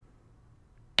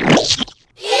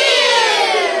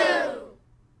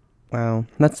Wow.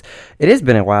 It has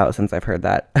been a while since I've heard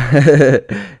that.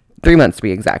 3 months to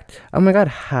be exact. Oh my god.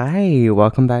 Hi.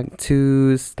 Welcome back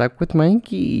to Stuck with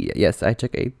Mikey. Yes, I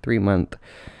took a 3 month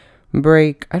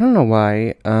break. I don't know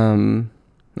why.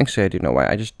 Actually, I do know why.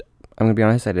 I'm gonna be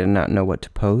honest, I did not know what to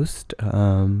post.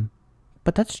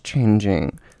 But that's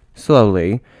changing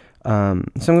slowly. So I'm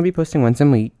gonna be posting once a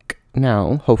week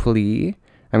now, hopefully.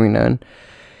 And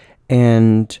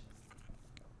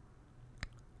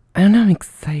I don't know, I'm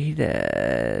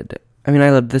excited. I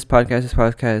love this podcast. This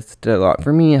podcast did a lot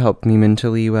for me. It helped me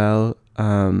mentally well.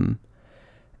 And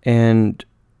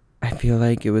I feel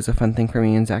like it was a fun thing for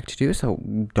me and Zach to do. So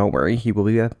don't worry, he will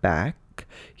be back.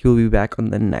 He will be back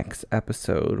on the next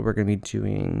episode. We're going to be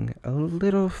doing a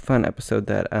little fun episode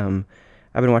that I've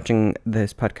been watching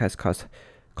this podcast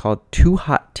called Two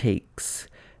Hot Takes.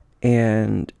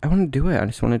 And I want to do it. I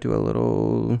just want to do a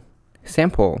little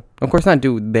sample. Of course, not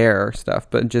do their stuff,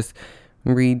 but just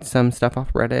read some stuff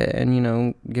off Reddit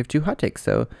and, give 2 hot takes.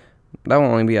 So that will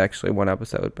only be actually one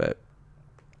episode, but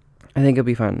I think it'll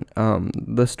be fun.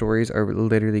 The stories are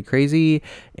literally crazy,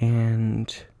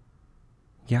 and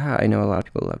yeah, I know a lot of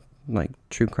people love like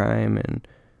true crime and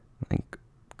like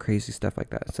crazy stuff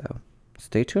like that. So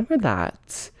stay tuned for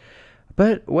that.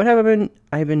 But what have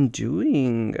I've been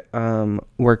doing?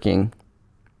 Working,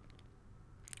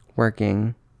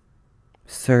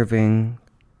 serving.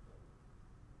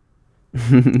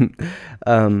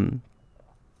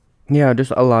 Yeah,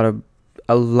 just a lot of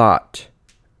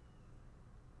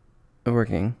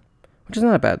working, which is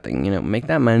not a bad thing. Make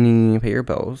that money, pay your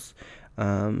bills,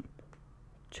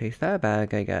 chase that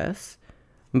bag, I guess.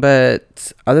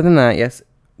 But other than that, yes,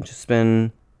 just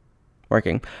been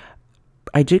working.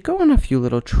 I did go on a few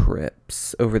little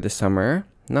trips over the summer.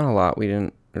 Not a lot. We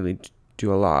didn't really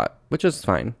do a lot, which is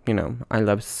fine. I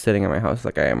love sitting at my house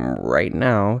like I am right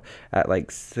now at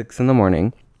like 6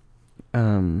 a.m.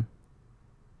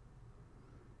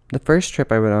 The first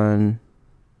trip I went on,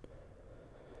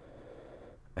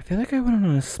 I feel like I went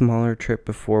on a smaller trip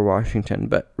before Washington,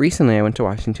 but recently I went to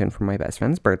Washington for my best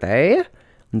friend's birthday.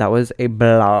 That was a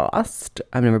blast.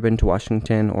 I've never been to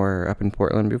Washington or up in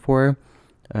Portland before.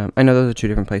 I know those are 2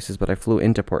 different places, but I flew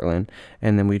into Portland,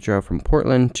 and then we drove from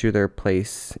Portland to their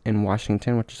place in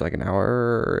Washington, which is like an hour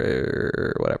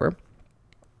or whatever.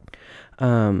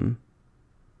 But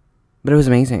it was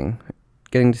amazing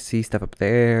getting to see stuff up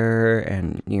there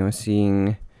and,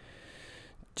 seeing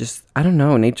just, I don't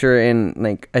know, nature in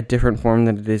like a different form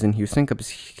than it is in Houston, because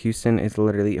Houston is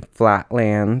literally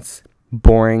flatlands,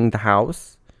 boring, the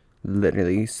house,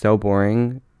 literally so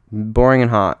boring and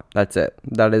hot. That's it.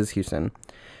 That is Houston.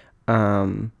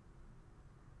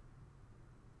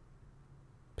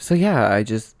 So yeah,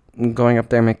 going up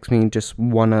there makes me just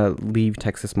want to leave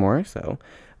Texas more. So,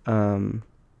 and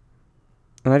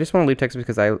I just want to leave Texas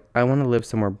because I want to live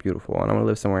somewhere beautiful, and I want to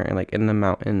live somewhere in the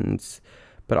mountains,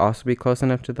 but also be close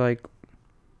enough to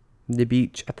the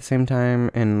beach at the same time,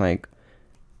 and like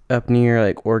up near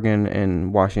like Oregon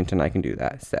and Washington, I can do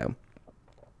that. So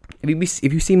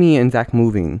if you see me and Zach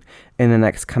moving in the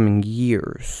next coming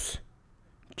years,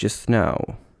 just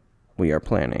know we are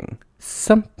planning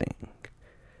something.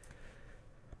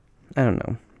 I don't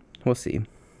know. We'll see.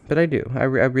 But I do. I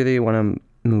really want to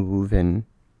move and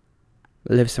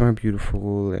live somewhere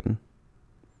beautiful and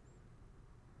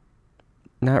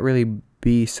not really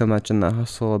be so much in the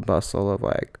hustle and bustle of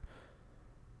like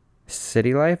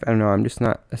city life. I don't know. I'm just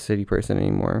not a city person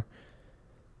anymore,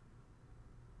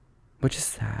 which is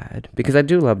sad because I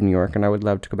do love New York and I would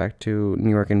love to go back to New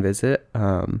York and visit.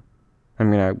 I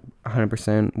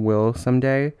 100% will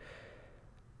someday.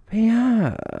 But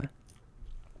yeah.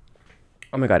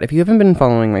 Oh my god, if you haven't been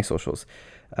following my socials,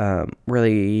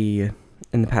 really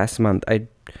in the past month, we're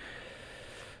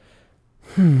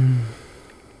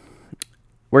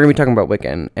going to be talking about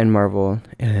Wiccan and Marvel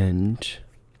and,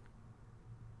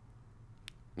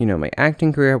 my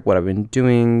acting career, what I've been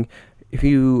doing. If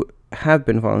you have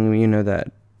been following me, you know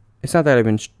that it's not that I've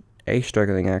been a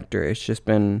struggling actor. It's just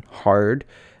been hard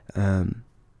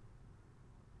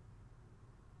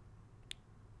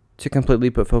to completely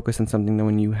put focus on something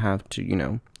when you have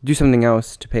to, do something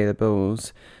else to pay the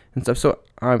bills and stuff. So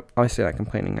I'm obviously not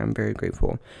complaining. I'm very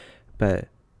grateful. But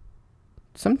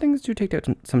some things do take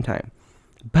some time.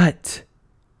 But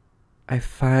I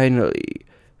finally,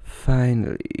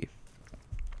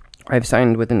 I've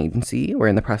signed with an agency. We're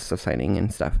in the process of signing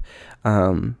and stuff.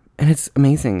 And it's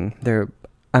amazing. They're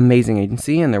amazing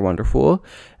agency and they're wonderful.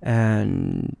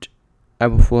 And I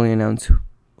will fully announce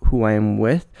who I am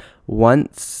with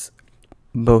once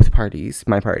both parties,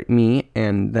 my part, me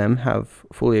and them, have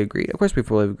fully agreed. Of course, we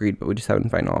fully agreed, but we just haven't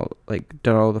done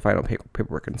all the final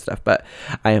paperwork and stuff. But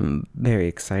I am very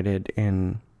excited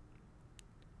and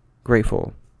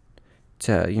grateful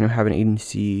to, have an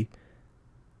agency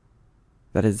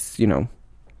that is,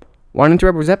 wanting to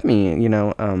represent me,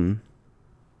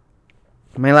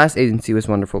 my last agency was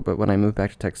wonderful, but when I moved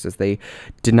back to Texas, they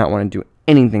did not want to do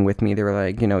anything with me. They were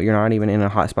like, you're not even in a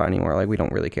hot spot anymore. Like, we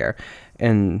don't really care.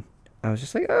 And I was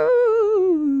just like,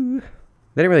 oh.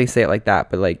 They didn't really say it like that,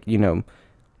 but like,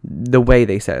 the way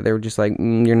they said it, they were just like,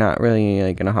 you're not really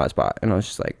like in a hot spot. And I was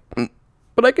just like,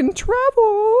 but I can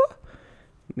travel.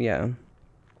 Yeah.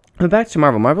 But back to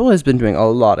Marvel. Marvel has been doing a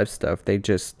lot of stuff. They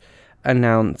just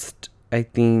announced, I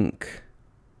think,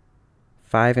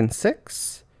 5 and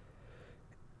 6.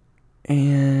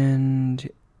 And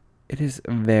it is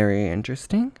very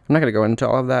interesting. I'm not going to go into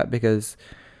all of that because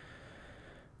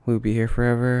we'll be here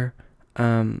forever.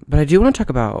 But I do want to talk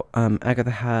about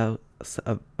Agatha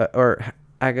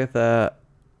Agatha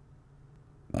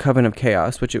Coven of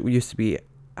Chaos, which it used to be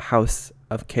House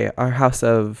of Chaos,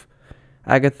 or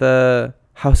Agatha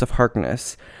House of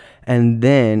Harkness, and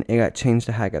then it got changed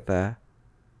to Agatha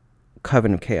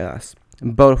Coven of Chaos.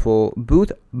 Both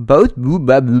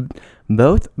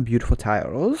beautiful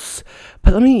titles.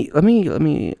 But let me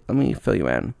fill you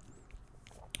in.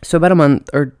 So about a month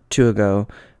or two ago,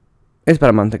 it's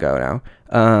about a month ago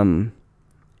now,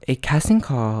 a casting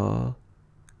call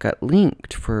got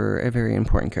linked for a very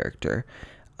important character.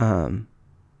 In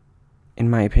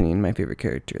my opinion, my favorite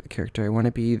character, the character I want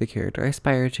to be, the character I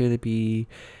aspire to be,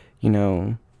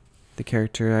 the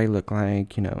character I look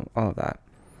like, all of that.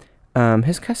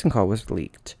 His casting call was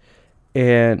leaked.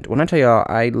 And when I tell y'all,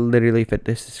 I literally fit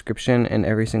this description in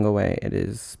every single way. It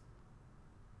is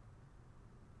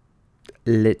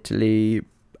literally...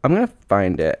 I'm going to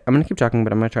find it. I'm going to keep talking,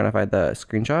 but I'm going to try to find the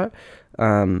screenshot.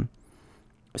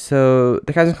 So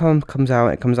the casting call comes out.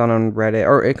 It comes out on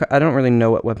Reddit. I don't really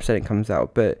know what website it comes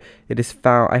out, but it is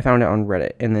found. I found it on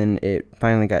Reddit. And then it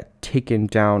finally got taken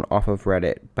down off of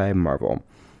Reddit by Marvel.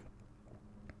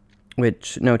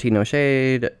 Which, no tea, no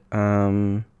shade.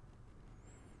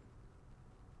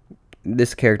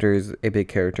 This character is a big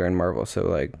character in Marvel, so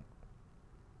like,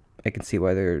 I can see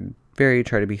why they're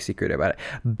trying to be secret about it.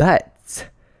 But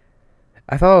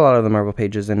I follow a lot of the Marvel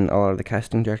pages and a lot of the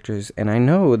casting directors, and I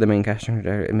know the main casting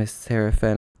director, Miss Sarah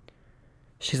Finn.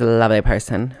 She's a lovely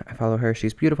person. I follow her.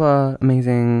 She's beautiful,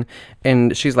 amazing,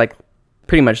 and she's like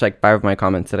pretty much like 5 of my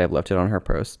comments that I've left it on her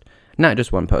post. Not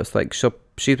just one post. Like I've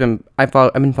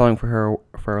been following for her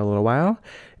for a little while,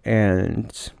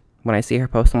 and when I see her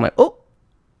post, I'm like, oh.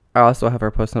 I also have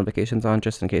her post notifications on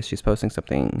just in case she's posting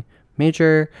something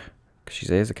major, because she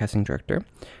is a casting director.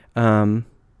 But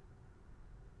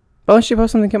when she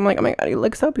posts something, I'm like, oh my god, you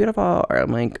look so beautiful. Or I'm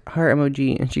like, heart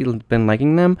emoji, and she's been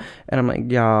liking them, and I'm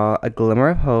like, y'all, a glimmer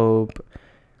of hope.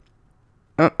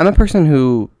 I'm a person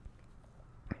who,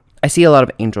 I see a lot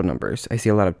of angel numbers. I see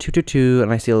a lot of 222,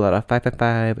 and I see a lot of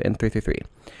 555 and 333.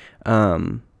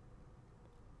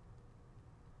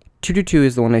 222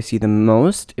 is the one I see the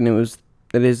most, and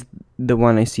it is the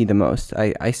one I see the most.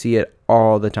 I see it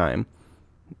all the time,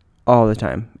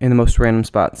 in the most random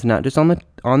spots, not just on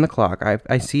the clock.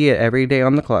 I see it every day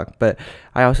on the clock, but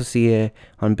I also see it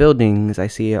on buildings. I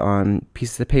see it on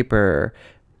pieces of paper,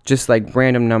 just like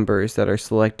random numbers that are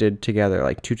selected together,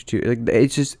 like 222. Like,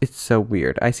 it's so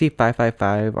weird. I see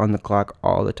 555 on the clock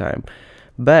all the time,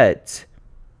 but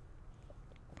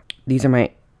these are my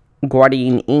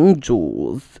guardian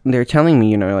angels. They're telling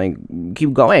me, like,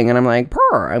 keep going, and I'm like,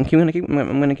 I'm gonna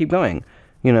keep going.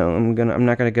 I'm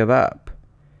not gonna give up,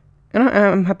 and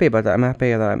I'm happy about that. I'm happy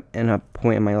that I'm in a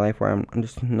point in my life where I'm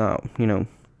just not,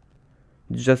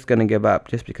 just gonna give up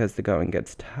just because the going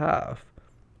gets tough.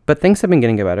 But things have been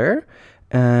getting better,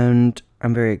 and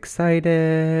I'm very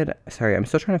excited. Sorry, I'm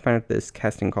still trying to find out this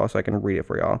casting call so I can read it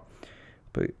for y'all.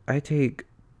 But I take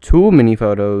too many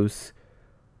photos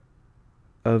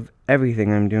of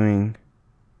everything I'm doing.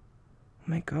 Oh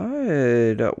my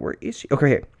god, where is she?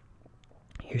 Okay,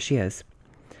 here she is.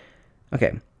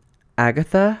 Okay,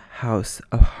 Agatha House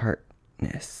of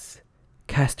Harkness,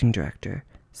 casting director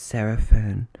Sarah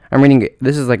Finn. I'm reading it.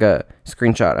 This is like a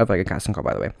screenshot of like a casting call,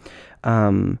 by the way.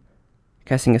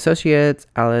 Casting associates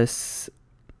Alice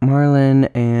Marlin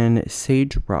and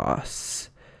Sage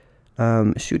Ross.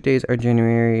 Shoot days are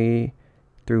January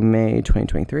through May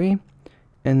 2023.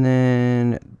 And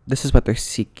then this is what they're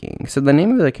seeking. So the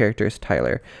name of the character is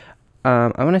Tyler.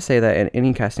 I want to say that in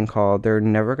any casting call, they're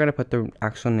never going to put the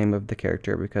actual name of the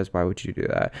character, because why would you do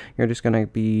that? You're just going to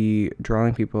be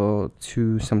drawing people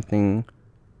to something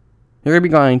You're going to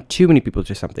be calling too many people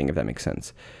to something, if that makes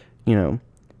sense. You know,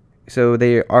 so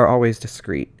they are always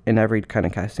discreet in every kind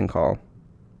of casting call,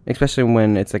 especially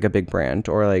when it's like a big brand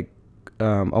or like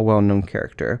a well-known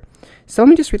character. So let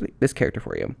me just read this character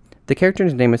for you. The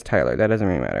character's name is Tyler. That doesn't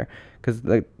really matter because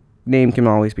the name can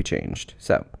always be changed.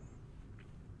 So,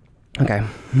 okay.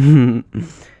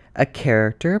 A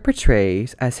character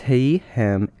portrays as he,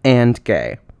 him, and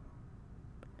gay,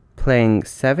 playing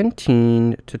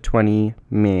 17 to 20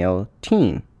 male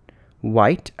teen.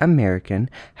 White American,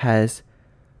 has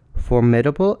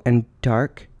formidable and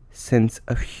dark sense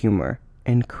of humor,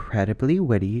 incredibly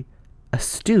witty,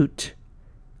 astute,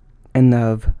 and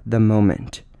of the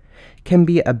moment. Can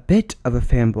be a bit of a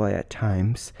fanboy at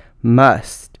times,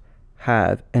 must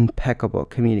have impeccable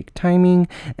comedic timing,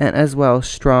 and as well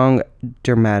strong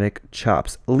dramatic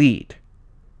chops. Lead.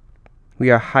 We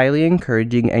are highly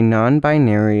encouraging a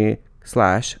non-binary /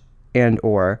 and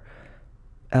or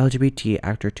LGBT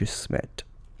actor to submit.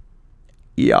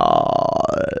 Yeah.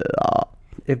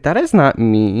 If that is not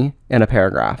me in a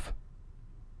paragraph,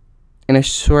 in a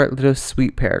short little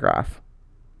sweet paragraph,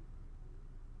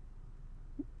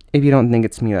 if you don't think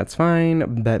it's me, that's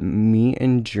fine. But me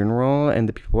in general and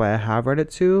the people I have read it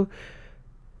to,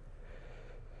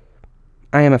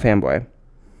 I am a fanboy.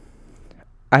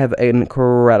 I have an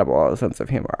incredible sense of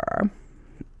humor.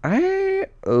 I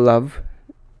love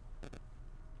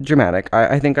dramatic.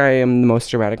 I think I am the most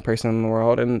dramatic person in the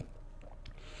world, and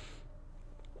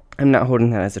I'm not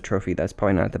holding that as a trophy. That's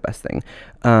probably not the best thing.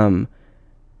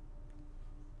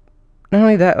 Not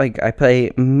only that, like, I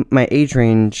play, my age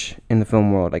range in the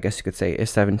film world, I guess you could say, is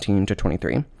 17 to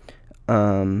 23.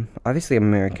 Obviously I'm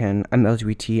American. I'm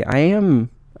LGBT.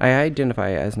 I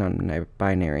identify as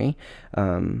non-binary.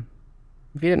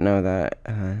 If you didn't know that,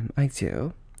 I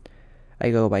do. I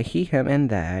go by he, him, and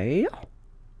they.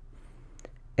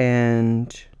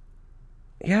 And,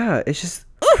 yeah, it's just,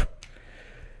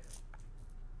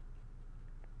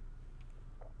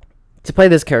 to play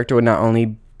this character would not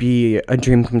only be a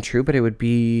dream come true, but it would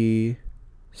be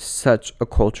such a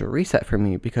cultural reset for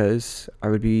me because I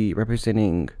would be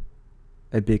representing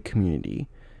a big community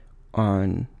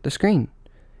on the screen.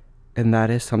 And that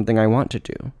is something I want to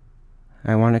do.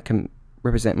 I want to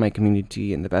represent my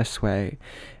community in the best way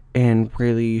and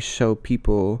really show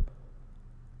people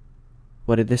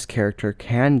what this character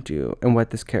can do and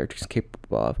what this character is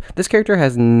capable of. This character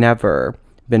has never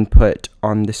been put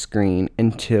on the screen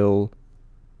until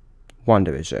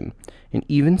WandaVision. And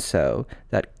even so,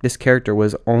 that this character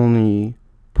was only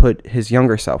put, his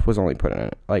younger self was only put in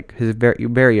it, like his very,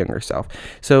 very younger self.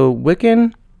 So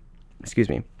Wiccan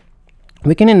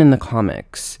in the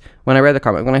comics, when I read the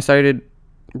comic, when I started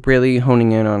really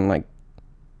honing in on like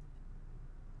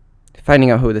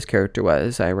finding out who this character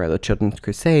was, I read the Children's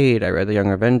Crusade, I read the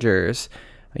Young Avengers,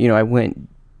 I went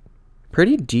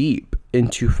pretty deep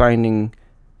into finding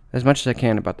as much as I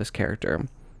can about this character.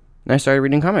 And I started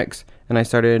reading comics, and I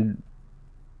started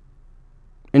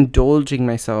indulging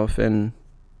myself in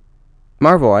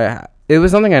Marvel. It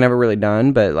was something I never really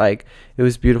done, but like it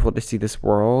was beautiful to see this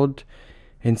world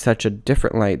in such a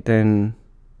different light than,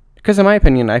 because in my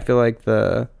opinion, I feel like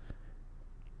the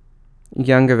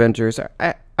Young Avengers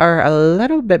are a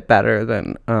little bit better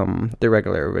than the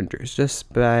regular Avengers,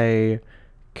 just by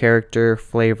character,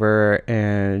 flavor,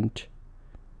 and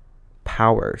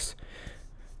powers.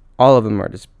 All of them are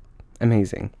just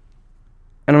amazing.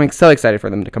 And I'm so excited for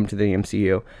them to come to the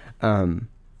MCU.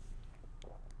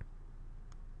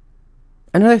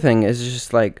 Another thing is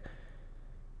just like,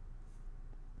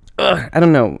 I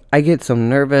don't know. I get so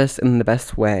nervous in the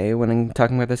best way when I'm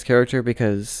talking about this character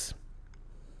because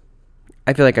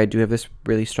I feel like I do have this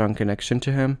really strong connection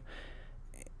to him.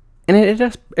 And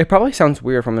it probably sounds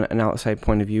weird from an outside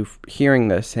point of view, hearing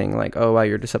this, saying like, oh, wow,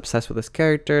 you're just obsessed with this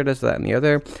character, this, that, and the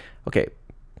other. Okay,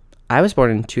 I was born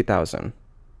in 2000.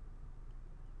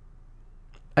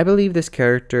 I believe this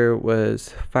character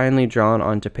was finally drawn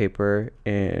onto paper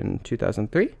in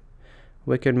 2003.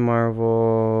 Wicked Marvel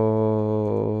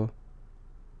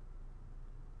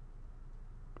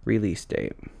release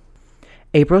date.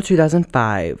 April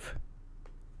 2005.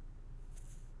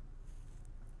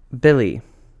 Billy,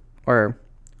 or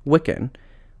Wiccan,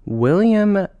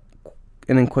 William, and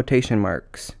in quotation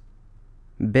marks,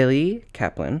 Billy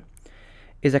Kaplan,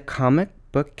 is a comic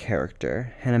book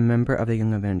character and a member of the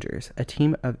Young Avengers, a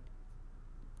team of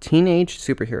teenage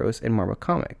superheroes in Marvel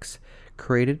Comics,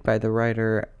 created by the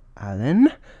writer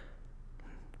Alan.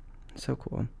 So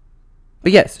cool.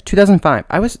 But yes, 2005.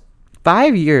 I was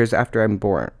 5 years after I'm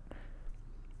born.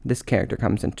 This character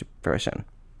comes into fruition.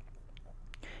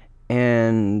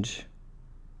 And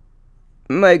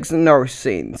makes no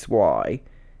sense why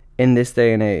in this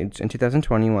day and age, in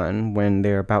 2021, when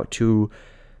they're about to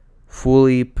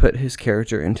fully put his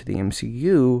character into the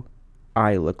MCU,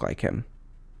 I look like him.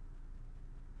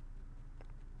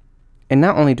 And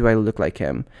not only do I look like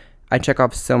him, I check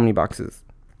off so many boxes.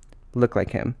 Look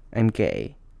like him. I'm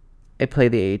gay. I play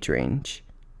the age range.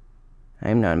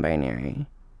 I'm non-binary.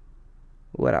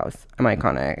 What else? I'm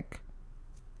iconic.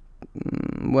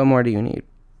 What more do you need?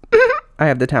 I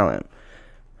have the talent.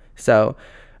 So,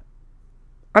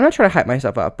 I'm not trying to hype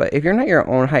myself up, but if you're not your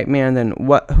own hype man, then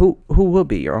who will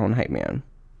be your own hype man?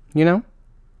 You know?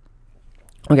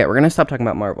 Okay, we're going to stop talking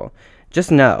about Marvel.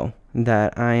 Just know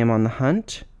that I am on the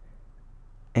hunt,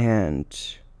 and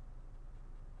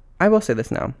I will say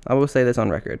this now. I will say this on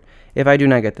record. If I do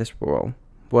not get this role,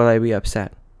 will I be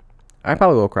upset? I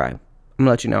probably will cry. I'm going to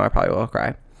let you know I probably will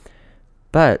cry.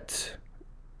 But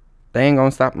they ain't going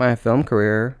to stop my film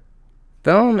career.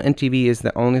 Film and TV is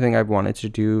the only thing I've wanted to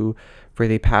do for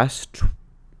the past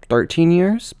 13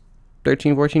 years.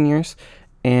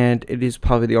 And it is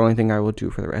probably the only thing I will do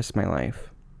for the rest of my life.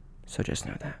 So just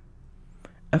know that.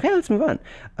 Okay, let's move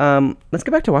on. Let's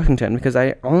get back to Washington, because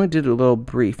I only did a little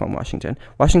brief on Washington.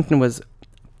 Washington was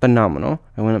phenomenal.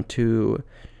 I went up to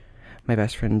my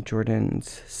best friend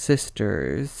Jordan's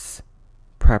sister's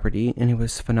property, and it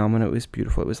was phenomenal. It was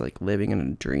beautiful. It was like living in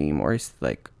a dream, or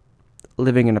like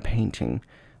living in a painting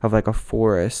of like a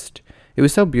forest. It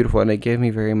was so beautiful, and it gave me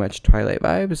very much Twilight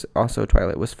vibes. Also,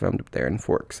 Twilight was filmed up there in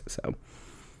Forks. So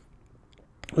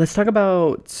let's talk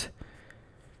about,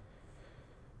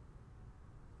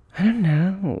 I don't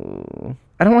know.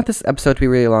 I don't want this episode to be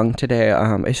really long today.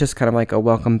 It's just kind of like a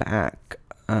welcome back.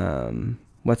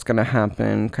 What's going to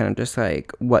happen, kind of just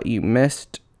like what you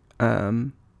missed.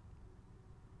 But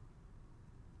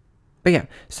yeah,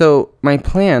 so my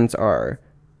plans are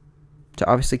to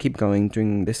obviously keep going,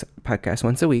 doing this podcast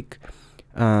once a week.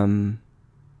 And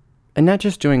not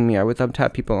just doing me. I would love to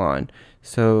have people on.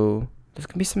 So there's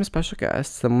going to be some special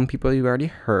guests, some people you already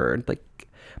heard, like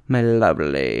my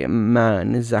lovely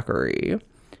man, Zachary.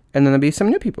 And then there'll be some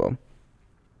new people.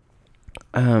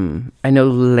 I know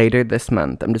later this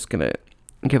month, I'm just going to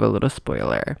give a little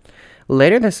spoiler.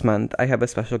 Later this month, I have a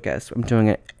special guest. I'm doing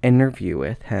an interview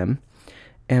with him.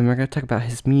 And we're going to talk about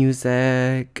his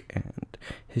music and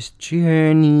his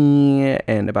journey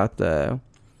and about the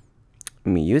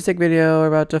music video we're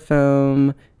about to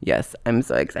film. Yes, I'm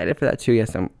so excited for that too.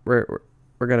 Yes, we're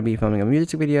going to be filming a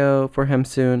music video for him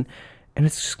soon. And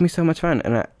it's just going to be so much fun.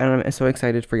 And I'm so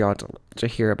excited for y'all to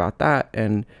hear about that.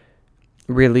 And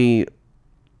really,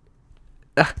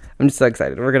 I'm just so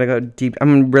excited. We're going to go deep.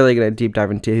 I'm really going to deep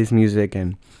dive into his music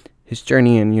and his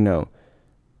journey and, you know,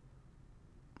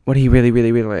 what he really,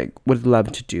 really, really like would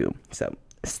love to do. So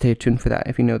stay tuned for that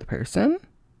if you know the person.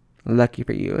 Lucky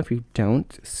for you. If you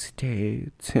don't, stay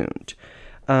tuned.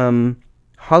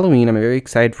 Halloween, I'm very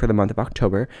excited for the month of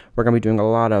October. We're going to be doing a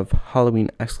lot of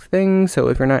Halloween-esque things. So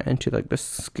if you're not into like the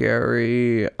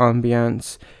scary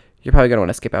ambience, you're probably going to want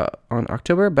to skip out on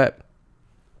October. But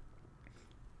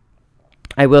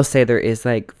I will say there is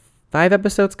like 5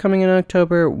 episodes coming in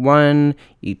October, 1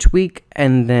 each week.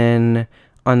 And then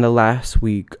on the last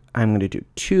week, I'm going to do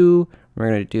 2. We're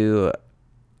going to do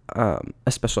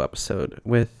a special episode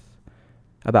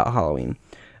about Halloween.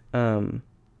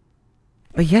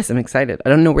 But yes, I'm excited. I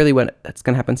don't know really when that's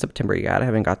going to happen in September yet. I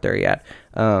haven't got there yet.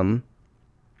 Who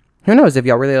knows? If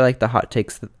y'all really like the Hot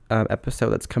Takes episode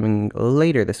that's coming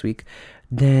later this week,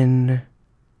 then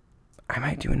I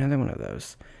might do another one of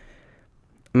those.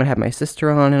 I'm going to have my sister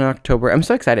on in October. I'm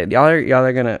so excited. Y'all are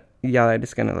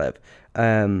just going to live.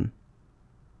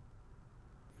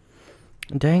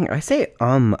 Dang, I say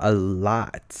a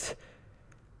lot.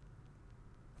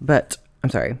 But I'm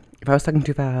sorry. If I was talking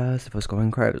too fast, if I was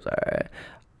going crazy,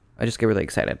 I just get really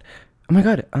excited. Oh my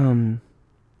god.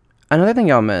 Another thing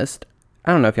y'all missed.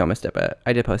 I don't know if y'all missed it, but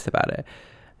I did post about it.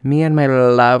 Me and my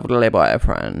lovely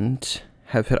boyfriend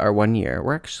have hit our 1 year.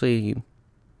 We're actually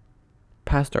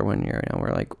past our 1 year now.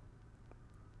 We're like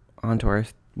on to our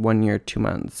 1 year, 2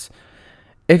 months.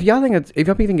 If y'all think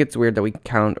it's weird that we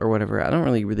count or whatever, I don't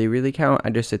really count.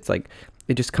 It's like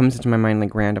it just comes into my mind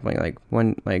like randomly, like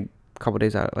one like couple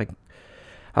days out, like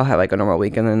I'll have like a normal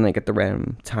week, and then like at the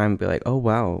random time be like, oh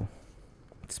wow,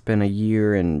 it's been a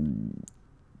year and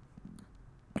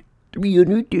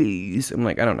 300 days. I'm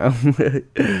like, I don't know.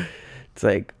 It's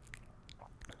like,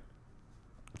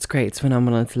 it's great. It's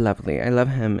phenomenal. It's lovely. I love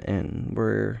him, and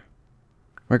we're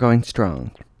going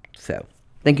strong. So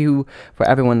thank you for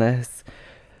everyone that's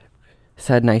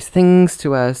said nice things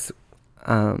to us.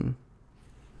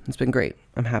 It's been great.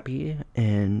 I'm happy.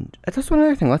 And that's just one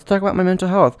other thing. Let's talk about my mental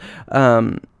health.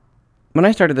 When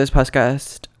I started this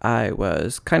podcast, I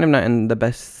was kind of not in the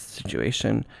best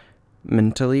situation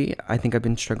mentally. I think I've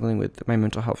been struggling with my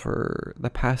mental health for the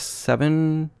past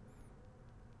 7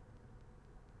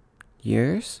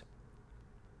 years.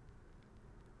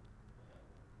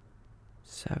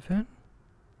 7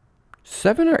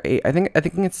 or 8. I think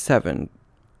it's 7.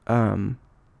 Um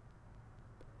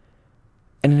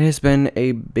and it has been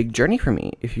a big journey for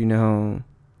me. If you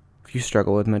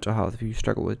struggle with mental health, if you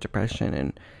struggle with depression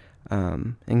and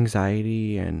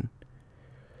anxiety and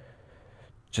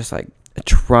just like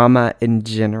trauma in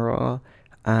general,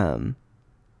 I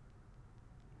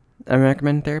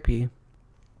recommend therapy.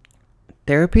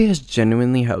 Therapy has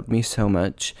genuinely helped me so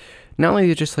much. Not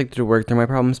only just like to work through my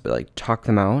problems, but like talk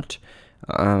them out.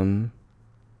 I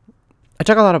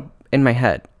talk a lot of in my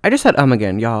head. I just said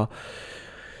again, y'all.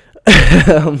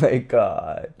 Oh my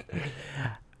god.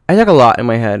 I talk a lot in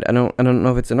my head. I don't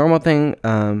know if it's a normal thing,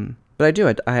 but I do.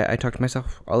 I talk to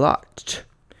myself a lot.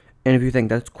 And if you think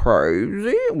that's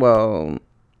crazy, well,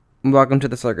 welcome to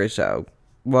the circus show.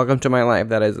 Welcome to my life.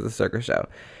 That is the circus show.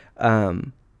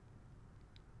 But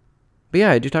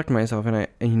yeah, I do talk to myself, and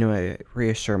I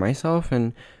reassure myself.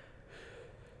 And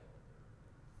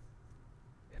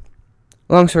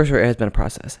long story short, it has been a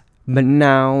process. But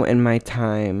now, in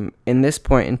this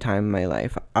point in time in my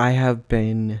life, I have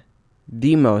been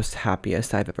the most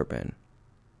happiest I've ever been.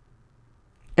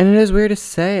 And it is weird to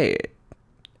say.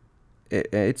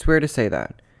 It's weird to say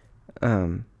that.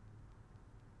 I'm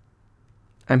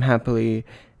happily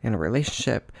in a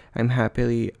relationship. I'm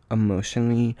happily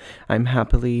emotionally. I'm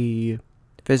happily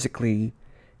physically.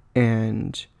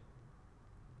 And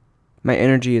my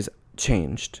energy is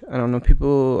changed. I don't know,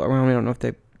 people around me, I don't know if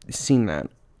they've seen that.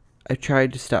 I've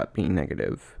tried to stop being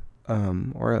negative.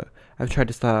 Or I've tried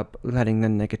to stop letting the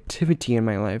negativity in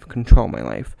my life control my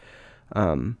life.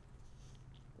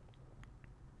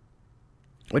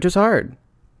 Which is hard.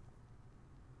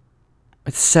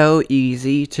 It's so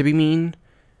easy to be mean.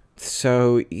 It's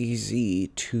so easy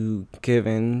to give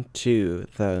in to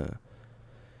the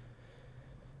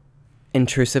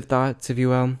intrusive thoughts, if you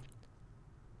will.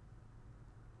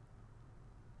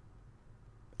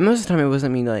 Most of the time, it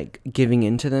wasn't me like giving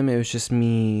into them. It was just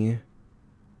me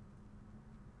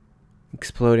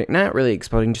exploding. Not really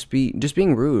exploding. Just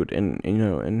being rude and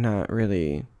and not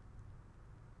really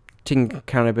taking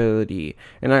accountability.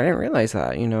 And I didn't realize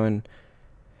that, and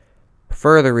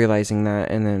further realizing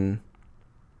that, and then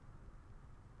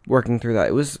working through that,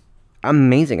 it was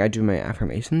amazing. I do my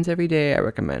affirmations every day. I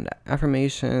recommend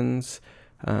affirmations.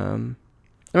 And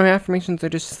my affirmations are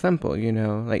just simple,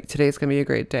 like today's gonna be a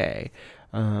great day.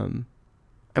 I'm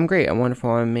great. I'm wonderful.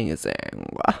 I'm amazing.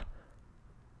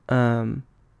 I'm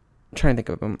trying to think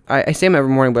of them. I say them every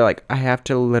morning, but like I have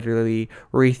to literally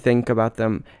rethink about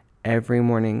them every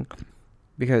morning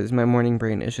because my morning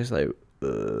brain is just like.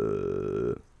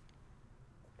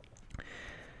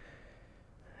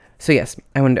 So yes,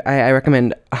 I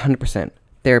recommend 100%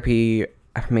 therapy,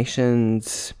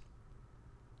 affirmations.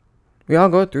 We all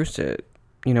go through shit.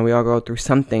 We all go through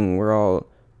something. We're all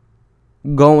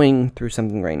going through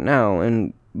something right now,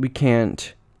 and we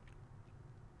can't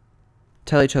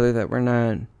tell each other that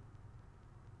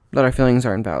that our feelings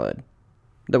aren't valid,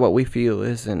 that what we feel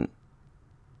isn't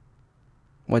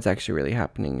what's actually really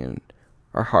happening in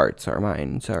our hearts, our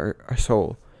minds, our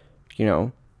soul.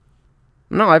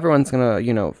 Not everyone's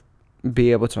gonna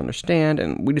be able to understand,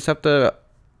 and we just have to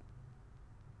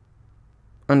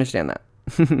understand that.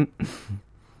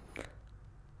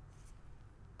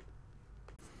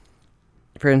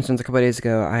 For instance, a couple of days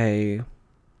ago, I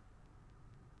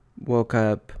woke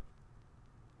up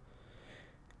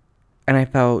and I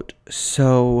felt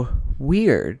so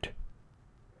weird.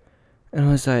 And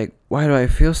I was like, why do I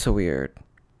feel so weird?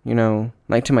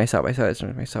 Like to myself. I said it to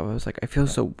myself. I was like, I feel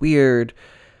so weird.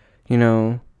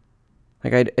 Like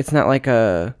it's not like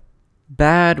a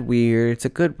bad weird. It's a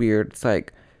good weird. It's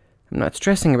like I'm not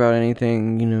stressing about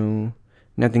anything.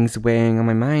 Nothing's weighing on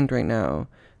my mind right now.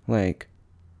 Like,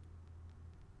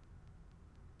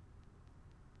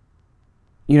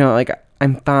 like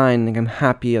I'm fine. Like I'm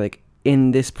happy. Like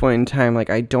in this point in time, like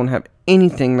I don't have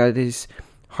anything that is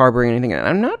harboring anything. And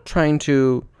I'm not trying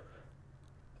to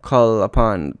call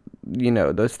upon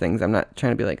those things. I'm not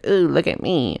trying to be like, ooh, look at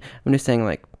me. I'm just saying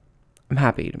like I'm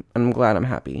happy and I'm glad I'm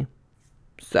happy.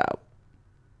 So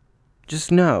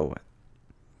just know,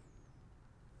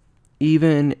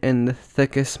 even in the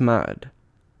thickest mud,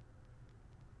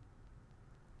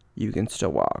 you can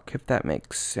still walk, if that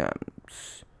makes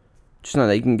sense. Just know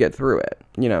that you can get through it.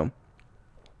 I'm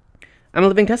a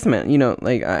living testament.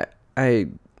 Like I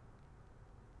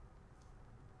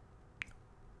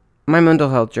my mental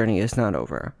health journey is not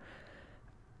over.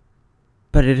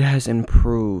 but it has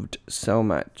improved so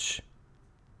much.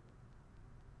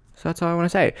 So that's all I want to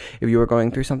say. If you are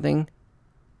going through something,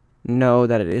 know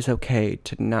that it is okay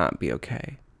to not be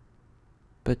okay.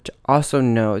 But to also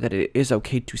know that it is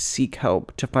okay to seek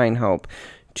help, to find help,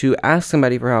 to ask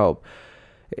somebody for help.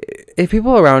 If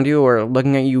people around you are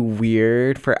looking at you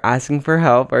weird for asking for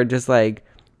help, or just like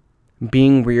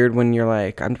being weird when you're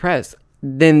like, I'm depressed,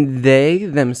 then they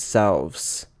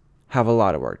themselves have a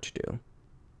lot of work to do.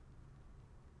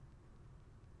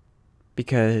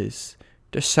 Because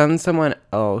to shun someone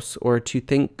else or to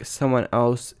think someone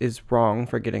else is wrong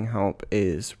for getting help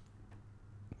is,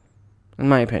 in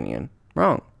my opinion,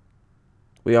 wrong.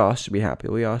 We all should be happy.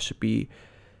 We all should be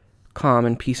calm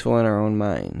and peaceful in our own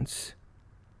minds.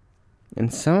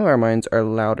 And some of our minds are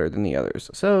louder than the others.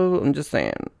 So I'm just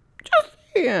saying.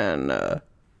 Okay,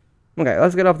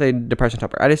 let's get off the depression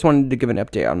topic. I just wanted to give an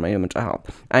update on my mental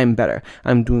health. I'm better.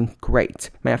 I'm doing great.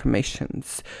 My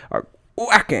affirmations are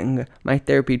whacking. My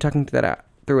therapy, talking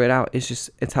through it out,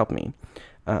 it's helped me.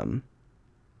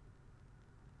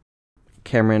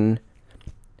 Cameron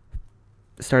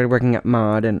started working at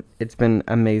Mod, and it's been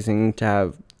amazing to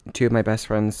have two of my best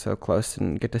friends so close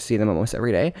and get to see them almost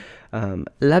every day.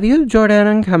 Love you, Jordan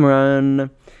and Cameron.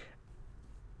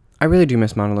 I really do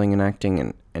miss modeling and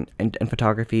acting and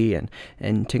photography and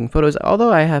taking photos,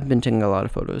 although I have been taking a lot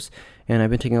of photos, and I've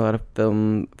been taking a lot of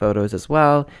film photos as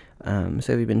well.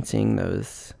 So we've been seeing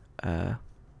those. I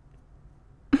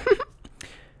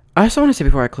also want to say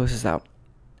before I close this out,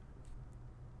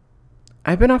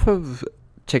 I've been off of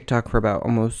TikTok for about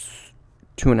almost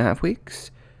 2.5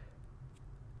 weeks.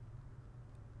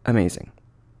 Amazing.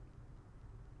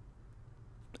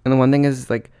 And the one thing is,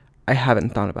 like, I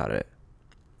haven't thought about it.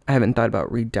 I haven't thought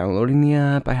about re-downloading the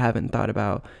app. I haven't thought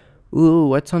about,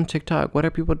 what's on TikTok? What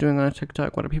are people doing on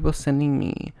TikTok? What are people sending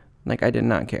me? Like, I did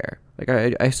not care. Like,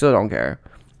 I still don't care.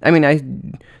 I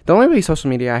mean, the only really social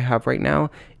media I have right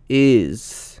now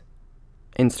is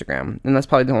Instagram. And that's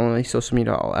probably the only social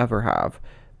media I'll ever have.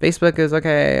 Facebook is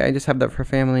okay. I just have that for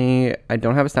family. I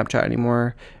don't have a Snapchat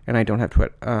anymore. And I don't have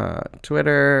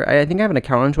Twitter. I think I have an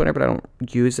account on Twitter, but I don't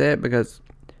use it because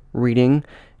reading.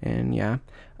 And yeah.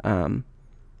 And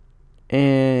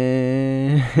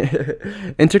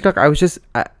TikTok, I was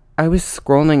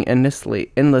scrolling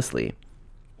endlessly.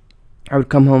 I would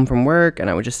come home from work and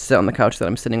I would just sit on the couch that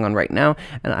I'm sitting on right now,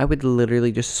 and I would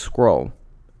literally just scroll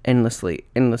endlessly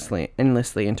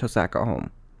until Zach got home,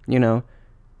 you know?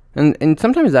 And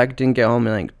sometimes Zach didn't get home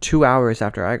in like 2 hours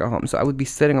after I got home, so I would be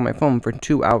sitting on my phone for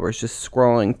 2 hours just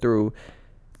scrolling through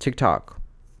TikTok.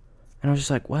 And I was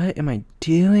just like, what am I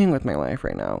doing with my life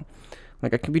right now?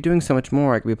 Like, I could be doing so much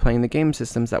more. I could be playing the game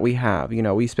systems that we have. You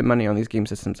know, we spend money on these game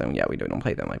systems, and yeah, we don't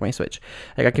play them, like my Switch.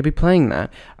 Like, I could be playing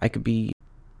that. I could be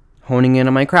honing in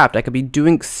on my craft. I could be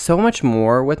doing so much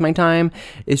more with my time.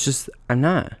 It's just, I'm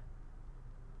not.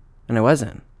 And I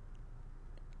wasn't.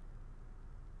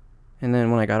 And then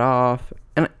when I got off,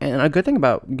 and a good thing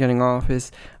about getting off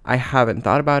is I haven't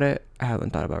thought about it. I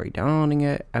haven't thought about re-downloading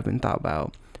it. I haven't thought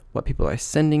about what people are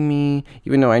sending me,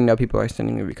 even though I know people are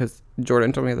sending me, because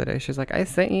Jordan told me the other day, she's like, I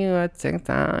sent you a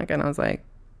TikTok, and I was like,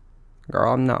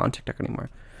 girl, I'm not on TikTok anymore.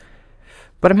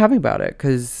 But I'm happy about it,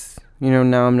 because, you know,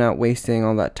 now I'm not wasting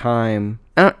all that time.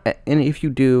 And if you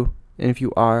do, and if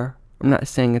you are, I'm not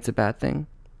saying it's a bad thing.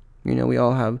 You know, we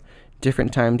all have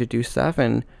different time to do stuff,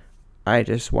 and I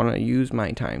just want to use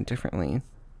my time differently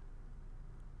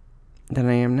than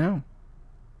I am now.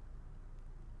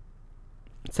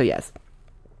 So yes.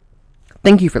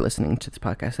 Thank you for listening to this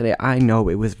podcast today. I know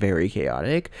it was very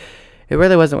chaotic. It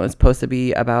really wasn't what it was supposed to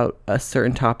be about a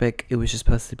certain topic. It was just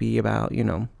supposed to be about, you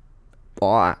know,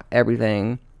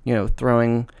 everything, you know,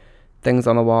 throwing things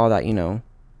on the wall that, you know,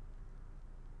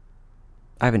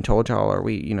 I haven't told y'all, or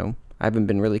I haven't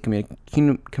been really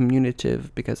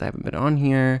communicative because I haven't been on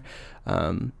here.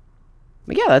 But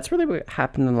yeah, that's really what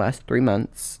happened in the last 3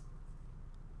 months.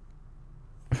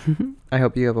 I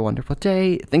hope you have a wonderful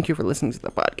day. Thank you for listening to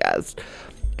the podcast.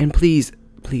 And please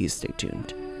stay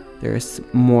tuned. There's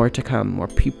more to come. More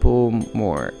people,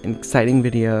 more exciting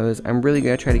videos. I'm really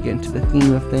going to try to get into the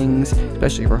theme of things,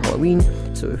 especially for Halloween.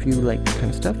 So if you like that kind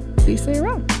of stuff, please stay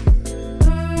around.